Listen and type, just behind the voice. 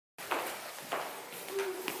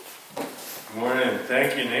Good morning.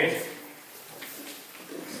 Thank you, Nate.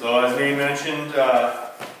 So as Nate mentioned,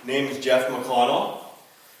 name is Jeff McConnell.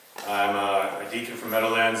 I'm a deacon from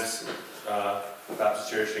Meadowlands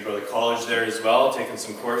Baptist Church. I go to college there as well, taking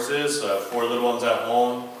some courses. 4 little ones at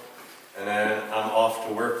home, and then I'm off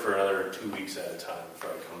to work for another 2 weeks at a time before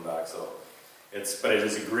I come back. So it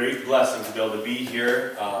is a great blessing to be able to be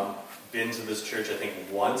here. Been to this church I think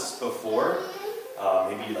once before,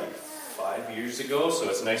 maybe like 5 years ago. So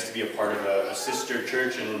it's nice to be a part of a sister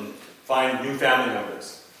church and find new family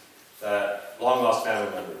members, long lost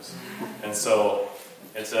family members, and so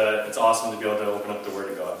it's awesome to be able to open up the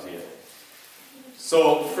Word of God to you.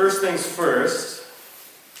 So first things first,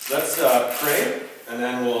 let's pray, and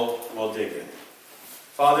then we'll dig in.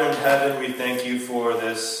 Father in heaven, we thank you for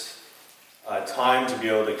this time to be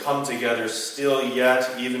able to come together still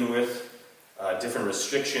yet, even with different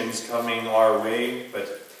restrictions coming our way,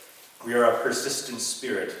 but we are a persistent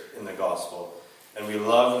spirit in the gospel. And we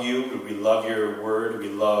love you, we love your word, we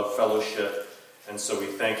love fellowship, and so we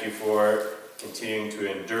thank you for continuing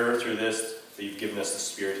to endure through this, that you've given us the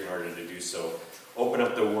Spirit in order to do so. Open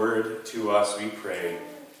up the word to us, we pray,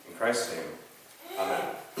 in Christ's name.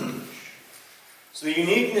 Amen. So the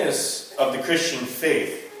uniqueness of the Christian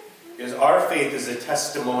faith is our faith is a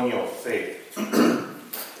testimonial faith.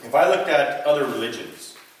 If I looked at other religions,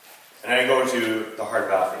 and I go to the heart of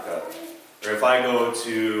Africa, or if I go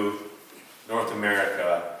to North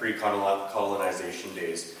America, pre-colonization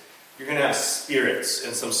days, you're going to have spirits,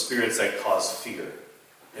 and some spirits that cause fear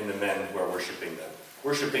in the men who are worshiping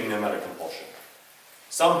them out of compulsion.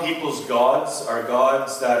 Some people's gods are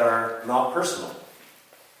gods that are not personal,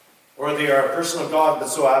 or they are a personal god but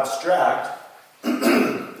so abstract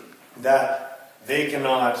that they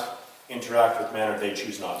cannot interact with man, or they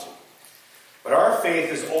choose not to. But our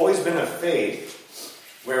faith has always been a faith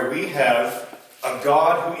where we have a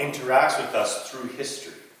God who interacts with us through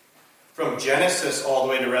history. From Genesis all the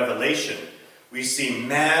way to Revelation, we see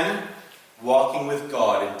man walking with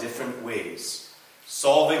God in different ways,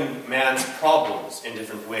 solving man's problems in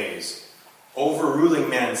different ways, overruling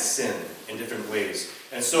man's sin in different ways.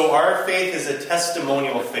 And so our faith is a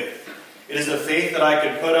testimonial faith. It is a faith that I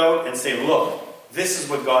could put out and say, look, this is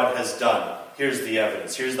what God has done. Here's the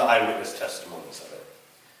evidence. Here's the eyewitness testimonies of it.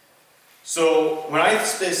 So when I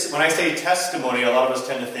say testimony, a lot of us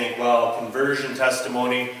tend to think, well, conversion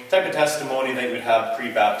testimony, type of testimony that you would have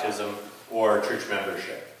pre-baptism or church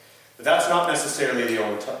membership. But that's not necessarily the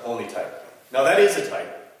only type. Now that is a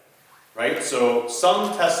type, right? So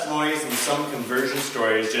some testimonies and some conversion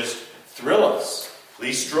stories just thrill us.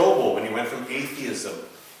 Lee Strobel, when he went from atheism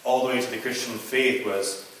all the way to the Christian faith,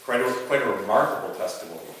 was quite a remarkable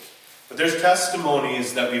testimony. But there's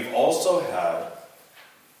testimonies that we've also had,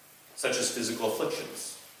 such as physical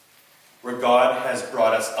afflictions, where God has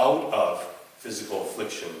brought us out of physical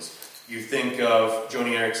afflictions. You think of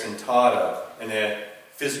Joni Eareckson Tada and the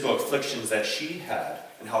physical afflictions that she had,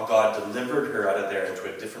 and how God delivered her out of there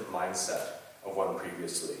into a different mindset of one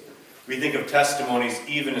previously. We think of testimonies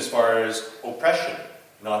even as far as oppression,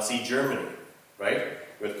 Nazi Germany, right?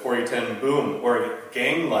 With Corrie ten Boom, or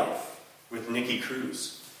gang life with Nicky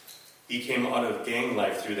Cruz. He came out of gang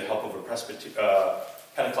life through the help of a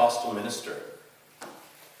Pentecostal minister.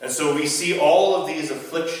 And so we see all of these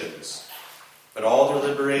afflictions, but all their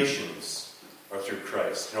liberations are through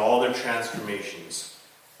Christ, and all their transformations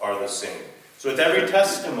are the same. So with every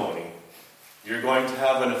testimony, you're going to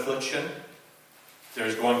have an affliction,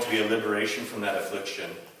 there's going to be a liberation from that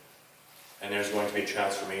affliction, and there's going to be a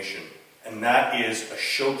transformation. And that is a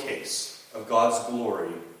showcase of God's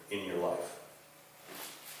glory in your life.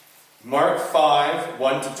 Mark 5,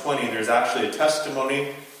 1-20, there's actually a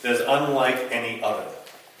testimony that is unlike any other.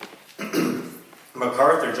 John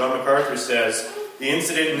MacArthur says, the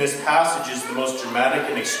incident in this passage is the most dramatic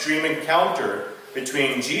and extreme encounter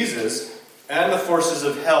between Jesus and the forces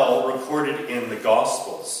of hell recorded in the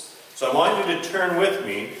Gospels. So I want you to turn with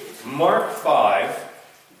me, Mark 5,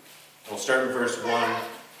 we'll start in verse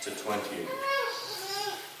 1-20.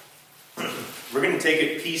 We're going to take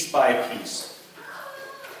it piece by piece.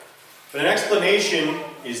 But an explanation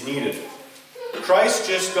is needed. Christ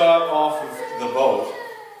just got off of the boat,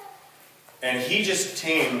 and he just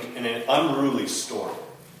tamed an unruly storm.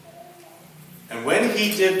 And when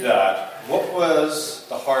he did that, what was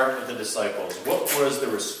the heart of the disciples? What was the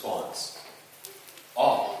response?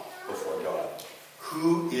 Awe before God.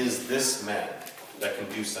 Who is this man that can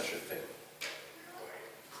do such a thing?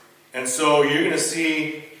 And so you're going to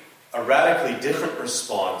see a radically different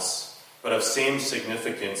response, but of same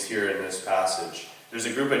significance here in this passage. There's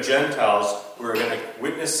a group of Gentiles who are going to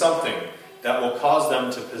witness something that will cause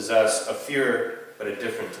them to possess a fear, but a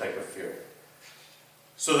different type of fear.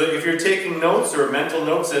 So that if you're taking notes, or mental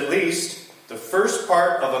notes at least, the first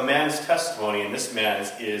part of a man's testimony, and this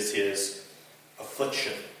man's, is his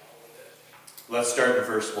affliction. Let's start in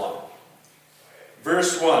verse 1.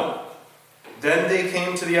 Verse 1. Then they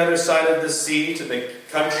came to the other side of the sea, to the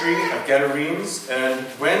country of Gadarenes, and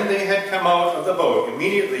when they had come out of the boat,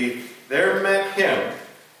 immediately there met him,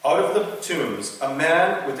 out of the tombs, a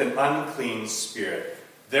man with an unclean spirit.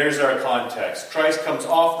 There's our context. Christ comes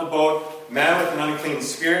off the boat, man with an unclean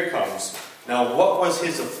spirit comes. Now, what was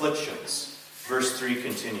his afflictions? Verse 3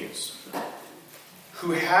 continues.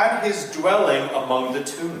 Who had his dwelling among the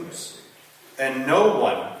tombs, and no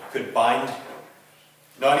one could bind him.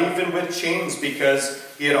 Not even with chains, because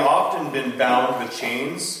he had often been bound with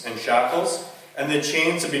chains and shackles, and the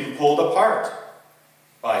chains had been pulled apart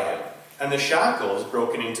by him, and the shackles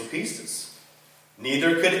broken into pieces.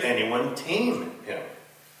 Neither could anyone tame him.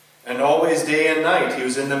 And always day and night he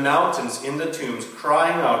was in the mountains, in the tombs,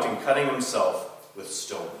 crying out and cutting himself with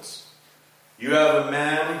stones. You have a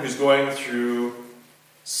man who's going through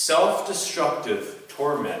self-destructive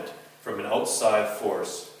torment from an outside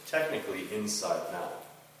force, technically inside now.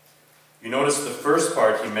 You notice the first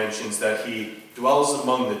part he mentions that he dwells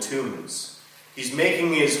among the tombs. He's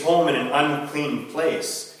making his home in an unclean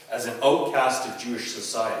place as an outcast of Jewish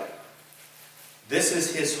society. This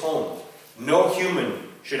is his home. No human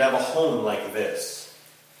should have a home like this.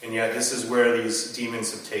 And yet this is where these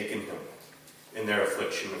demons have taken him in their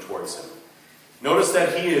affliction towards him. Notice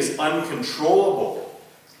that he is uncontrollable.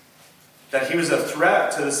 That he was a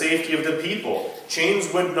threat to the safety of the people.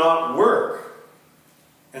 Chains would not work.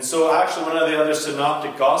 And so actually one of the other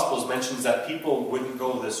synoptic gospels mentions that people wouldn't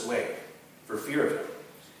go this way for fear of him.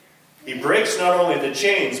 He breaks not only the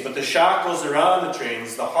chains, but the shackles around the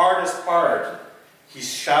chains, the hardest part, he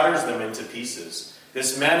shatters them into pieces.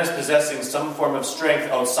 This man is possessing some form of strength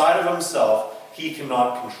outside of himself he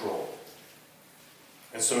cannot control.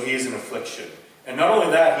 And so he is in affliction. And not only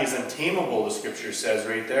that, he is untamable, the scripture says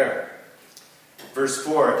right there. Verse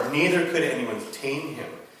 4, neither could anyone tame him.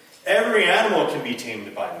 Every animal can be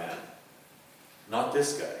tamed by man. Not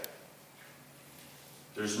this guy.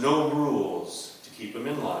 There's no rules to keep him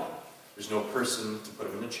in line. There's no person to put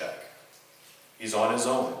him in a check. He's on his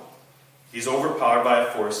own. He's overpowered by a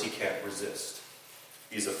force he can't resist.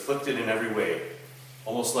 He's afflicted in every way.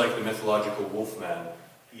 Almost like the mythological wolfman.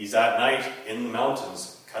 He's at night in the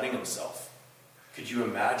mountains cutting himself. Could you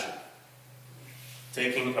imagine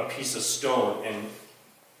taking a piece of stone and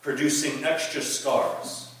producing extra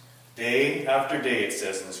scars? Day after day, it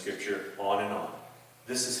says in the scripture, on and on.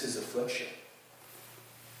 This is his affliction.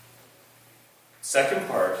 Second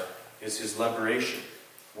part is his liberation.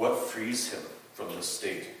 What frees him from this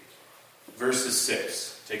state? Verses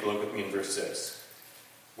 6. Take a look with me in verse 6.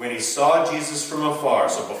 When he saw Jesus from afar,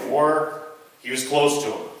 so before he was close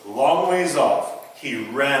to him, long ways off, he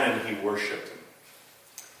ran and he worshipped him.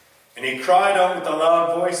 And he cried out with a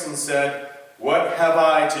loud voice and said, "What have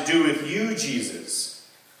I to do with you, Jesus,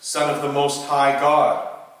 Son of the Most High God?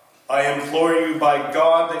 I implore you by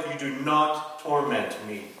God that you do not torment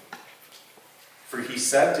me." For he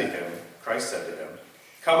said to him, Christ said to him,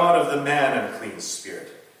 "Come out of the man, unclean spirit."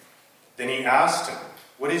 Then he asked him,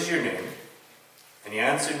 "What is your name?" And he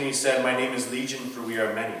answered and he said, "My name is Legion, for we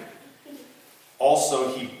are many."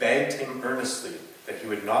 Also he begged him earnestly that he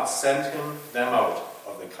would not send them out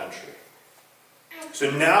of the country.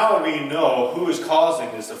 So now we know who is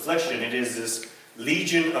causing this affliction. It is this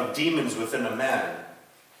legion of demons within a man.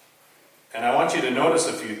 And I want you to notice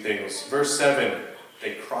a few things. Verse 7,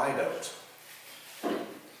 they cried out.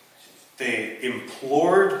 They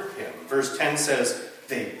implored him. Verse 10 says,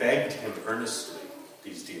 they begged him earnestly,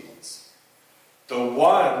 these demons. The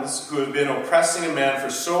ones who have been oppressing a man for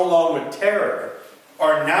so long with terror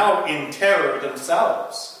are now in terror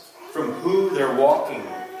themselves from who they're walking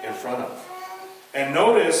in front of. And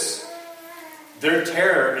notice, their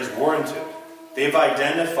terror is warranted. They've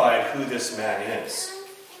identified who this man is.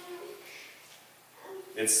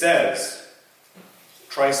 It says,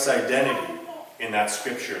 Christ's identity in that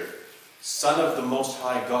scripture, Son of the Most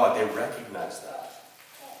High God, they recognize that.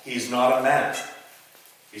 He's not a man.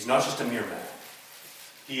 He's not just a mere man.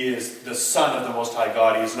 He is the Son of the Most High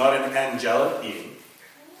God. He's not an angelic being,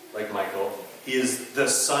 like Michael. He is the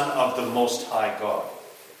Son of the Most High God.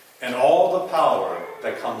 And all the power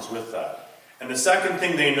that comes with that. And the second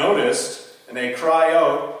thing they noticed, and they cry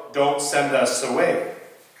out, "Don't send us away."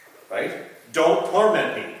 Right? Don't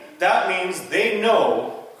torment me. That means they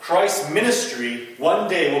know Christ's ministry one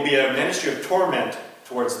day will be a ministry of torment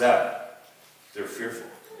towards them. They're fearful.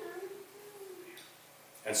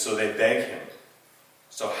 And so they beg him.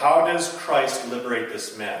 So how does Christ liberate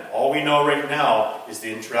this man? All we know right now is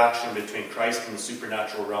the interaction between Christ and the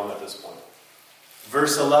supernatural realm at this point.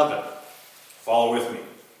 Verse 11. Follow with me.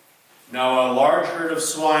 Now a large herd of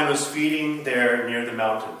swine was feeding there near the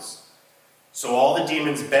mountains. So all the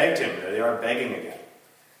demons begged him, there they are begging again,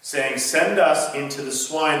 saying, "Send us into the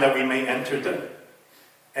swine that we may enter them."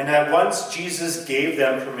 And at once Jesus gave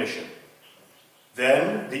them permission.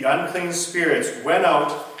 Then the unclean spirits went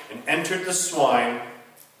out and entered the swine.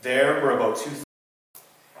 There were about 2,000.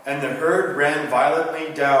 And the herd ran violently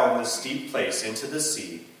down the steep place into the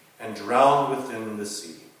sea and drowned within the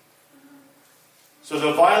sea. So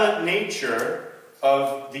the violent nature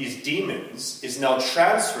of these demons is now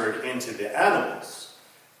transferred into the animals.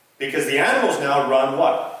 Because the animals now run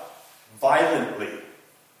what? Violently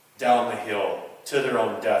down the hill to their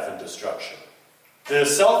own death and destruction. The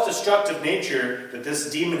self-destructive nature that this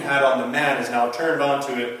demon had on the man is now turned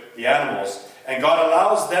onto the animals. And God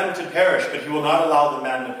allows them to perish, but he will not allow the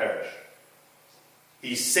man to perish.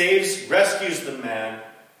 He saves, rescues the man,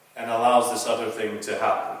 and allows this other thing to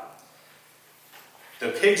happen. The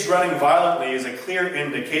pigs running violently is a clear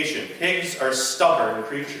indication. Pigs are stubborn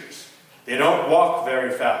creatures. They don't walk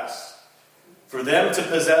very fast. For them to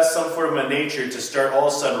possess some form of nature to start all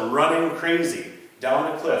of a sudden running crazy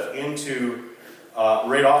down a cliff into,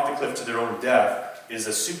 right off the cliff to their own death is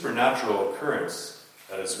a supernatural occurrence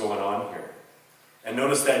that is going on here. And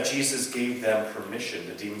notice that Jesus gave them permission,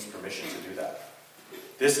 the demons permission to do that.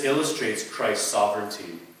 This illustrates Christ's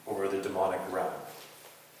sovereignty over the demonic realm.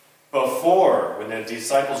 Before, when the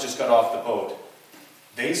disciples just got off the boat,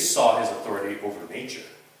 they saw his authority over nature.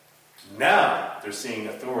 Now, they're seeing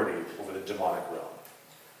authority over the demonic realm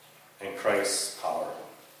and Christ's power.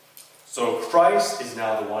 So Christ is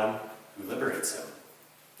now the one who liberates him.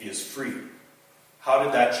 He is free. How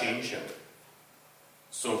did that change him?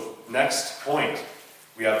 So next point,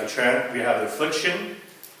 we have the affliction,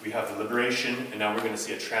 we have the liberation, and now we're going to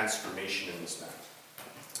see a transformation in this man.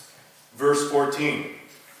 Verse 14.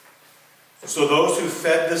 So those who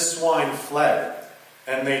fed the swine fled,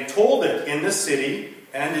 and they told it in the city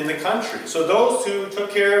and in the country. So those who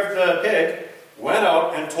took care of the pig went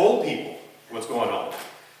out and told people what's going on.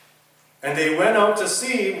 And they went out to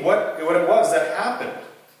see what it was that happened.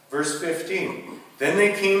 Verse 15. Then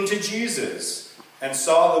they came to Jesus and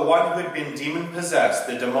saw the one who had been demon-possessed,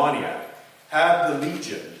 the demoniac, had the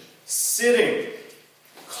legion, sitting,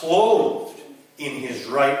 clothed in his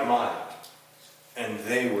right mind. And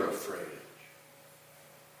they were afraid.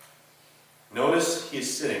 Notice he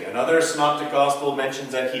is sitting. Another synoptic gospel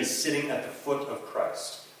mentions that he is sitting at the foot of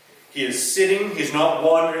Christ. He is sitting, he's not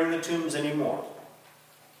wandering the tombs anymore.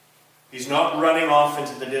 He's not running off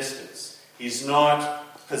into the distance. He's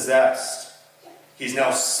not possessed. He's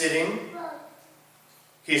now sitting.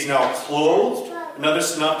 He's now clothed. Another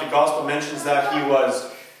synoptic gospel mentions that he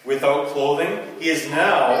was without clothing. He is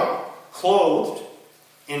now clothed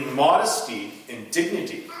in modesty, in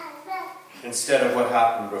dignity, instead of what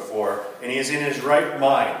happened before. And he is in his right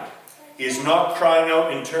mind. He is not crying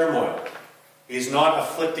out in turmoil. He is not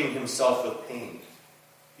afflicting himself with pain.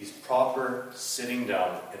 He's proper sitting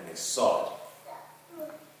down, and they saw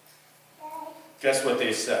it. Guess what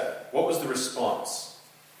they said? What was the response?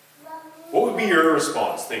 What would be your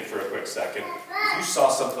response? Think for a quick second. If you saw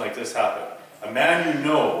something like this happen, a man you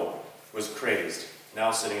know was crazed,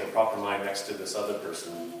 now sitting in a proper mind next to this other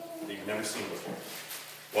person that you've never seen before.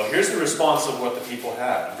 Well, here's the response of what the people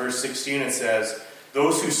had. In verse 16 it says,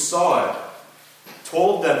 those who saw it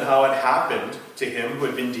told them how it happened to him who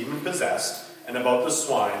had been demon-possessed and about the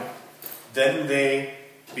swine. Then they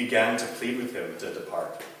began to plead with him to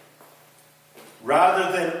depart.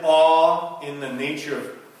 Rather than awe in the nature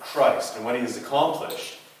of Christ and what he has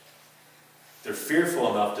accomplished, they're fearful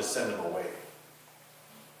enough to send him away.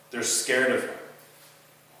 They're scared of him.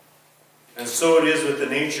 And so it is with the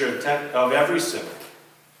nature of every sinner.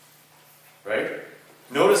 Right?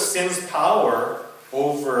 Notice sin's power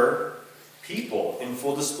over people in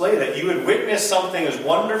full display. That you would witness something as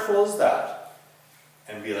wonderful as that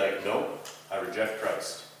and be like, nope, I reject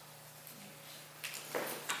Christ.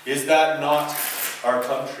 Is that not our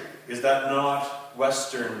country? Is that not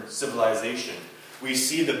Western civilization? We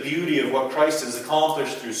see the beauty of what Christ has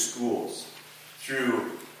accomplished through schools,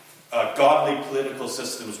 through godly political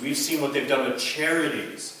systems. We've seen what they've done with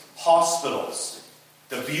charities, hospitals.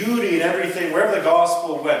 The beauty and everything, wherever the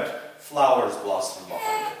gospel went, flowers blossomed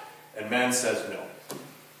behind it. And man says no.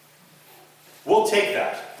 We'll take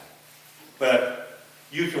that. But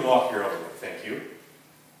you can walk your own way, thank you.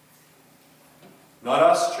 Not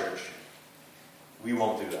us, church. We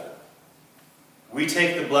won't do that. We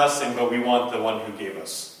take the blessing, but we want the one who gave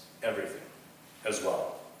us everything. as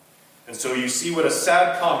well. And so you see what a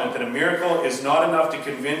sad comment that a miracle is not enough to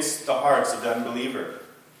convince the hearts of the unbeliever.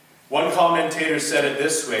 One commentator said it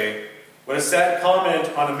this way: what a sad comment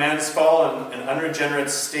on a man's fallen and unregenerate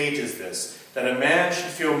state is this, that a man should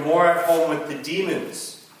feel more at home with the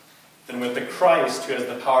demons than with the Christ who has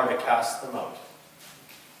the power to cast them out.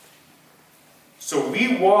 So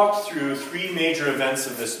we walked through three major events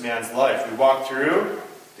of this man's life. We walked through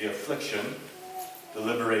the affliction, the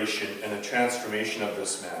liberation, and the transformation of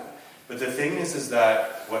this man. But the thing is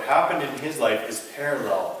that what happened in his life is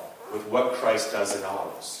parallel with what Christ does in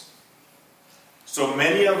ours. So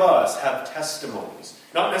many of us have testimonies,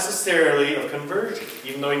 not necessarily of conversion,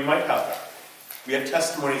 even though you might have that. We have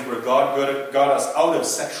testimonies where God got us out of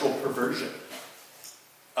sexual perversion,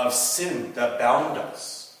 of sin that bound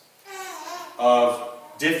us, of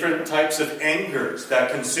different types of angers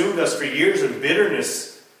that consumed us for years, of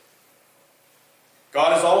bitterness.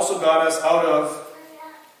 God has also got us out of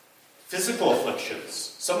physical afflictions.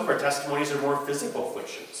 Some of our testimonies are more physical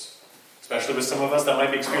afflictions, especially with some of us that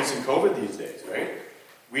might be experiencing COVID these days, right?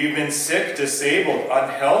 We've been sick, disabled,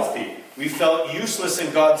 unhealthy. We felt useless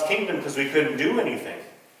in God's kingdom because we couldn't do anything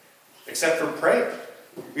except for pray.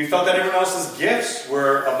 We felt that everyone else's gifts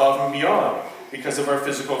were above and beyond. Because of our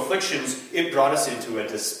physical afflictions, it brought us into a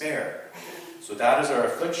despair. So that is our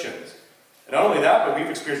afflictions. And not only that, but we've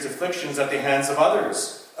experienced afflictions at the hands of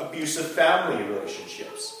others. Abusive family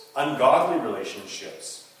relationships, ungodly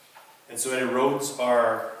relationships. And so it erodes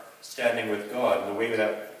our standing with God and the way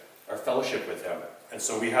that our fellowship with Him. And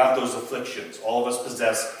so we have those afflictions. All of us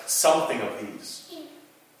possess something of these.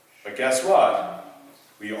 But guess what?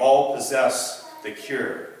 We all possess the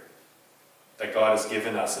cure that God has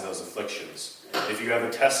given us in those afflictions. If you have a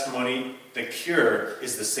testimony, the cure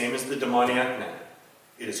is the same as the demoniac man.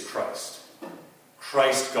 It is Christ.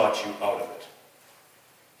 Christ got you out of it.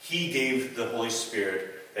 He gave the Holy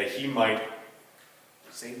Spirit that He might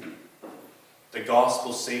save you. The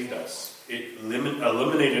gospel saved us. It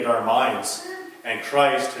eliminated our minds, and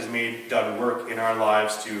Christ has done work in our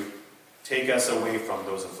lives to take us away from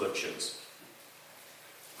those afflictions.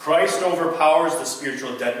 Christ overpowers the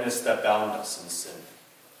spiritual deadness that bound us in sin.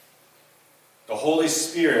 The Holy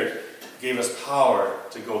Spirit gave us power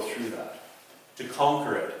to go through that, to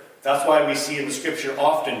conquer it. That's why we see in the Scripture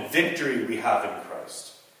often victory we have in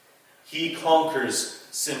Christ. He conquers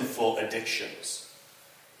sinful addictions.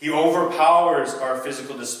 He overpowers our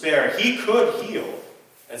physical despair. He could heal.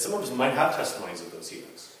 And some of us might have testimonies of those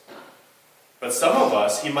healings. But some of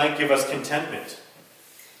us, He might give us contentment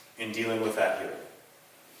in dealing with that healing.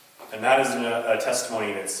 And that is a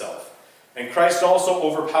testimony in itself. And Christ also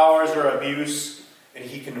overpowers our abuse, and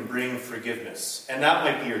He can bring forgiveness. And that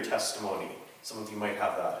might be your testimony. Some of you might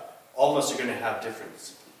have that. All of us are going to have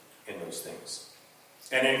difference in those things.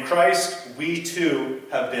 And in Christ, we too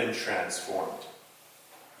have been transformed.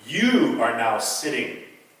 You are now sitting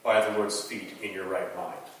by the Lord's feet in your right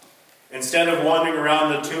mind. Instead of wandering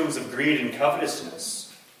around the tombs of greed and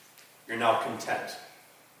covetousness, you're now content.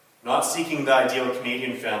 Not seeking the ideal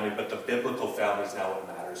Canadian family, but the biblical family is now what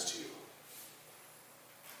matters to you.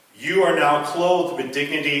 You are now clothed with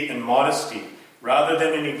dignity and modesty. Rather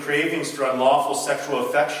than any cravings for unlawful sexual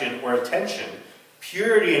affection or attention,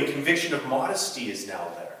 purity and conviction of modesty is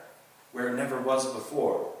now there, where it never was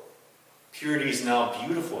before. Purity is now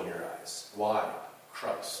beautiful in your eyes. Why?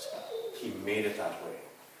 Christ. He made it that way.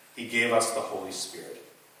 He gave us the Holy Spirit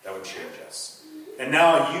that would change us. And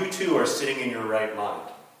now you too are sitting in your right mind.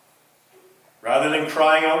 Rather than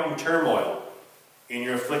crying out in turmoil in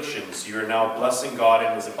your afflictions, you are now blessing God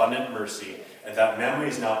in His abundant mercy, and that memory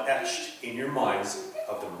is now etched in your minds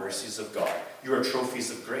of the mercies of God. You are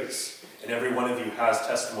trophies of grace, and every one of you has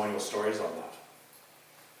testimonial stories on that.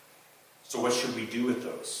 So what should we do with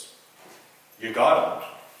those? You got them.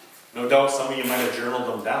 No doubt some of you might have journaled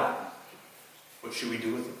them down. What should we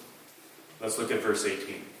do with them? Let's look at verse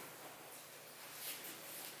 18.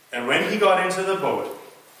 And when he got into the boat,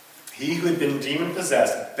 he who had been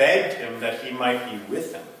demon-possessed begged him that he might be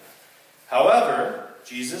with him. However,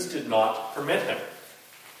 Jesus did not permit him,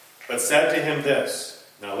 but said to him this.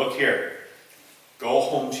 Now look here. Go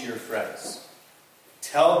home to your friends.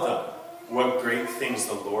 Tell them what great things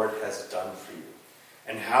the Lord has done for you,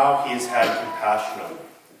 and how he has had compassion on you.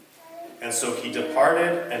 And so he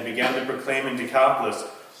departed and began to proclaim in Decapolis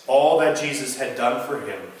all that Jesus had done for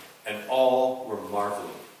him, and all were marveling.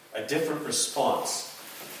 A different response.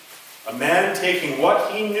 A man taking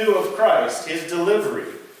what he knew of Christ, his delivery,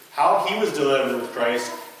 how he was delivered with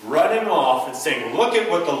Christ, running off and saying, look at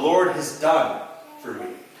what the Lord has done for me.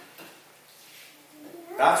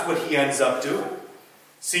 That's what he ends up doing.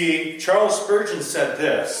 See, Charles Spurgeon said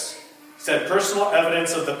this. said personal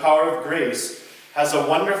evidence of the power of grace has a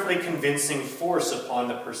wonderfully convincing force upon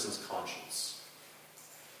the person's conscience.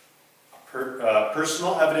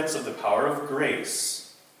 Personal evidence of the power of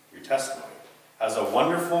grace, your testimony, has a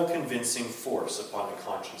wonderful convincing force upon the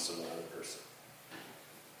conscience of another person.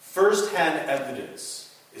 First-hand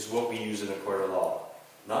evidence is what we use in a court of law,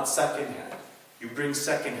 not second-hand. You bring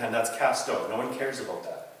second-hand, that's cast out. No one cares about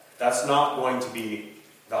that. That's not going to be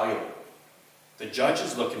valuable. The judge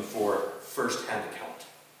is looking for first-hand account.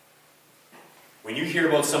 When you hear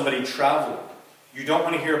about somebody traveling, you don't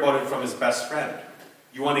want to hear about it from his best friend.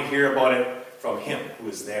 You want to hear about it from him who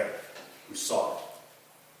is there, who saw it.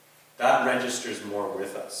 That registers more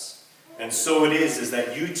with us. And so it is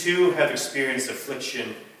that you too have experienced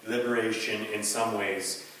affliction, liberation in some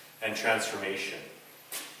ways, and transformation.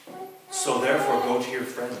 So therefore, go to your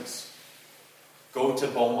friends. Go to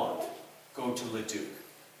Beaumont. Go to Leduc.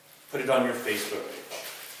 Put it on your Facebook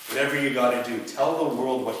page. Whatever you got to do, tell the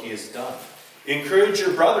world what he has done. Encourage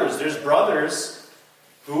your brothers. There's brothers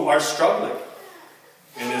who are struggling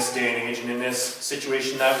in this day and age and in this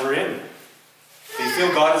situation that we're in. They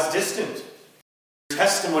feel God is distant.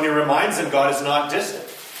 Testimony reminds them God is not distant.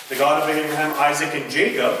 The God of Abraham, Isaac, and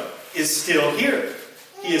Jacob is still here.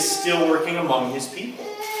 He is still working among his people.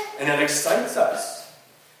 And that excites us.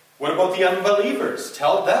 What about the unbelievers?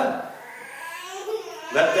 Tell them.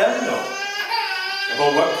 Let them know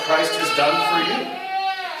about what Christ has done for you.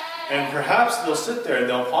 And perhaps they'll sit there and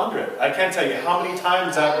they'll ponder it. I can't tell you how many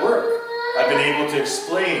times at work I've been able to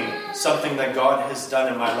explain something that God has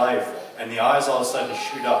done in my life, and the eyes all of a sudden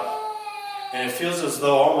shoot up. And it feels as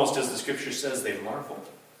though, almost as the scripture says, they marveled.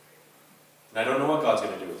 And I don't know what God's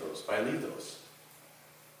going to do with those, but I leave those.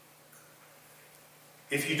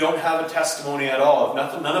 If you don't have a testimony at all,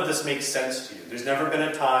 if none of this makes sense to you, there's never been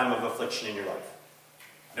a time of affliction in your life.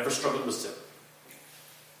 Never struggled with sin.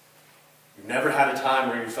 You've never had a time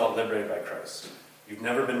where you felt liberated by Christ. You've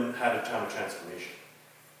never had a time of transformation.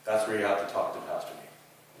 That's where you have to talk to Pastor Nate.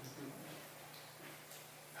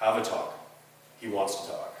 Have a talk. He wants to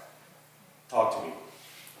talk. Talk to me.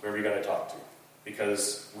 Whoever you got to talk to.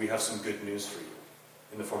 Because we have some good news for you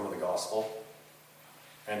in the form of the gospel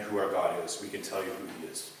and who our God is. We can tell you who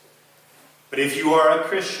he is. But if you are a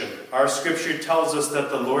Christian, our scripture tells us that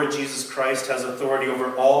the Lord Jesus Christ has authority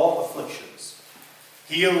over all afflictions.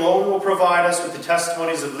 He alone will provide us with the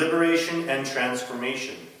testimonies of liberation and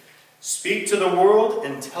transformation. Speak to the world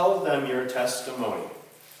and tell them your testimony.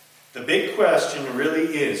 The big question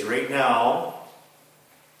really is, right now,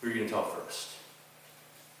 who are you going to tell first?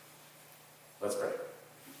 Let's pray.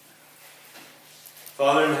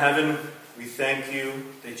 Father in heaven, we thank you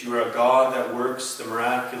that you are a God that works the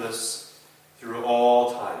miraculous through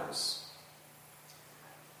all times.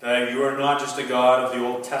 That you are not just a God of the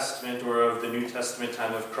Old Testament or of the New Testament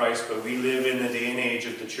time of Christ, but we live in the day and age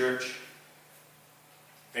of the church.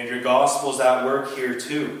 And your gospel is at work here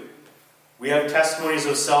too. We have testimonies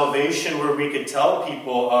of salvation where we could tell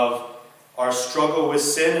people of our struggle with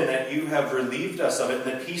sin and that you have relieved us of it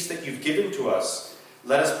and the peace that you've given to us.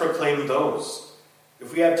 Let us proclaim those.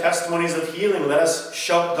 If we have testimonies of healing, let us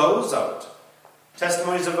shout those out.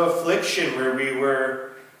 Testimonies of affliction where we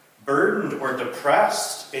were burdened or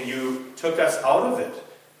depressed and you took us out of it.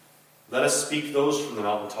 Let us speak those from the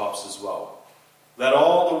mountaintops as well. Let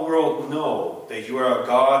all the world know that you are a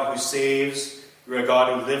God who saves, you are a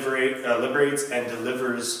God who liberates and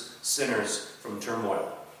delivers sinners from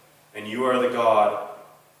turmoil. And you are the God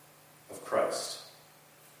of Christ.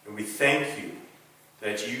 And we thank you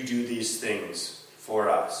that you do these things for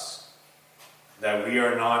us. That we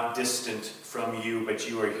are not distant from you, but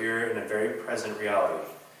you are here in a very present reality.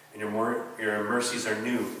 And your mercies are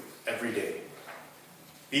new every day.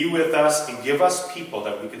 Be with us and give us people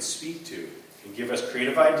that we can speak to and give us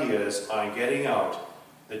creative ideas on getting out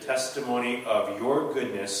the testimony of your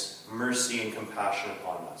goodness, mercy, and compassion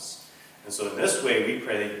upon us. And so in this way, we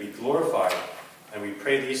pray that you be glorified, and we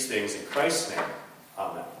pray these things in Christ's name.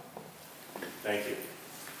 Amen. Thank you.